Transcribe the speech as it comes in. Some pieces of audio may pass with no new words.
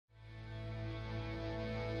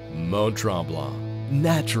Mont-Tremblant.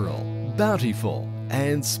 Natural, bountiful,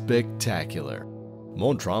 and spectacular.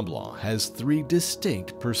 Mont-Tremblant has three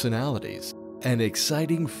distinct personalities: an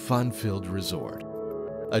exciting, fun-filled resort,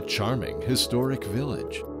 a charming, historic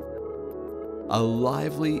village, a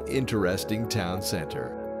lively, interesting town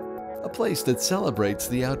center, a place that celebrates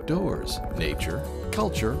the outdoors, nature,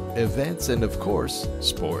 culture, events, and of course,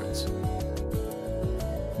 sports.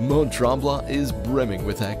 Mont-Tremblant is brimming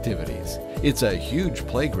with activities. It's a huge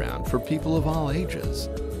playground for people of all ages,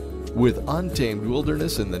 with untamed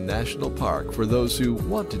wilderness in the national park for those who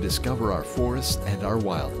want to discover our forests and our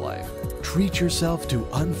wildlife. Treat yourself to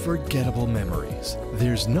unforgettable memories.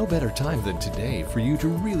 There's no better time than today for you to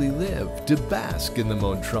really live, to bask in the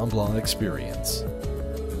Mont-Tremblant experience.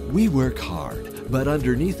 We work hard, but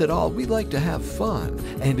underneath it all, we like to have fun,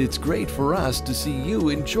 and it's great for us to see you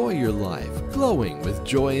enjoy your life, glowing with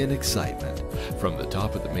joy and excitement. From the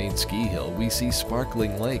top of the main ski hill, we see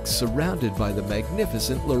sparkling lakes surrounded by the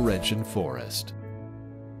magnificent Laurentian forest.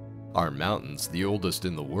 Our mountains, the oldest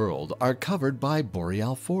in the world, are covered by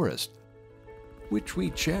boreal forest, which we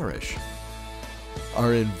cherish.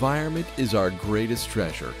 Our environment is our greatest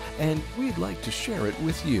treasure, and we'd like to share it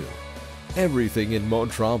with you. Everything in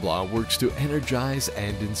Mont-Tremblant works to energize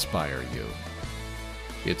and inspire you.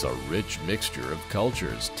 It's a rich mixture of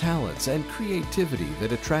cultures, talents, and creativity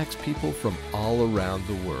that attracts people from all around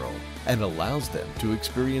the world and allows them to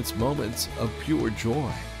experience moments of pure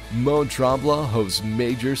joy. Mont-Tremblant hosts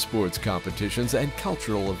major sports competitions and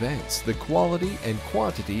cultural events. The quality and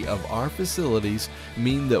quantity of our facilities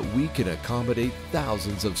mean that we can accommodate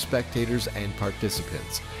thousands of spectators and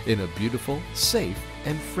participants in a beautiful, safe,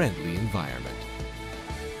 and friendly environment.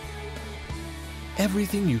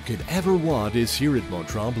 Everything you could ever want is here at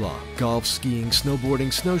Mont-Tremblant. Golf, skiing,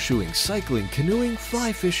 snowboarding, snowshoeing, cycling, canoeing,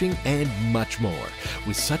 fly fishing, and much more.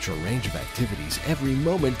 With such a range of activities, every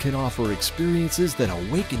moment can offer experiences that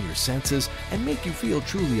awaken your senses and make you feel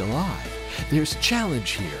truly alive. There's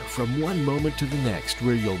challenge here from one moment to the next,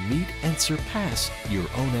 where you'll meet and surpass your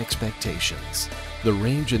own expectations. The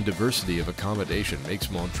range and diversity of accommodation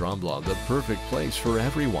makes Mont-Tremblant the perfect place for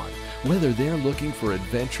everyone, whether they're looking for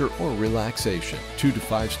adventure or relaxation. 2 to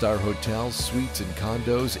 5-star hotels, suites and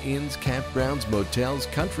condos, inns, campgrounds, motels,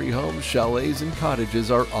 country homes, chalets, and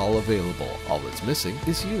cottages are all available. All that's missing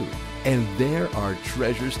is you. And there are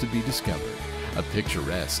treasures to be discovered. A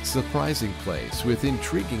picturesque, surprising place with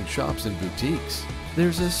intriguing shops and boutiques.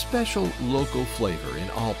 There's a special local flavor in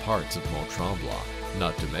all parts of Mont-Tremblant,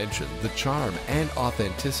 not to mention the charm and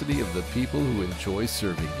authenticity of the people who enjoy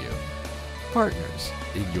serving you. Partners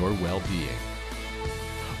in your well-being.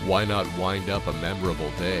 Why not wind up a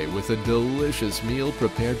memorable day with a delicious meal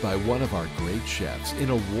prepared by one of our great chefs in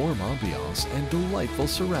a warm ambiance and delightful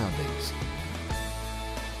surroundings?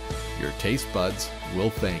 Your taste buds will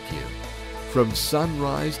thank you. From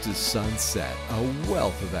sunrise to sunset, a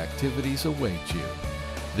wealth of activities await you.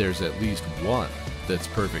 There's at least one that's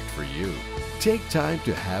perfect for you. Take time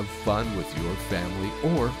to have fun with your family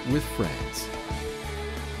or with friends.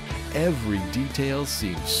 Every detail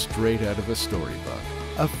seems straight out of a storybook.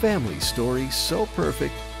 A family story so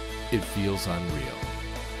perfect, it feels unreal.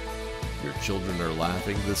 Your children are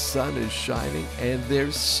laughing, the sun is shining, and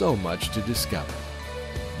there's so much to discover.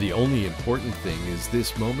 The only important thing is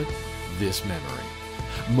this moment, this memory.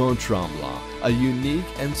 Mont-Tremblant, a unique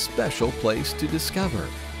and special place to discover.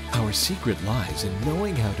 Our secret lies in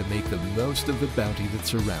knowing how to make the most of the bounty that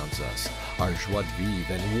surrounds us. Our joie de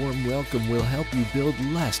vivre and warm welcome will help you build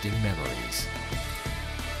lasting memories.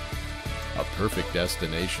 A perfect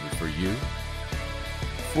destination for you,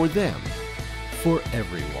 for them, for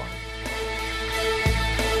everyone.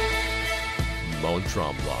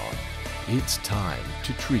 Mont-Tremblant. It's time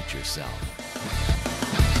to treat yourself.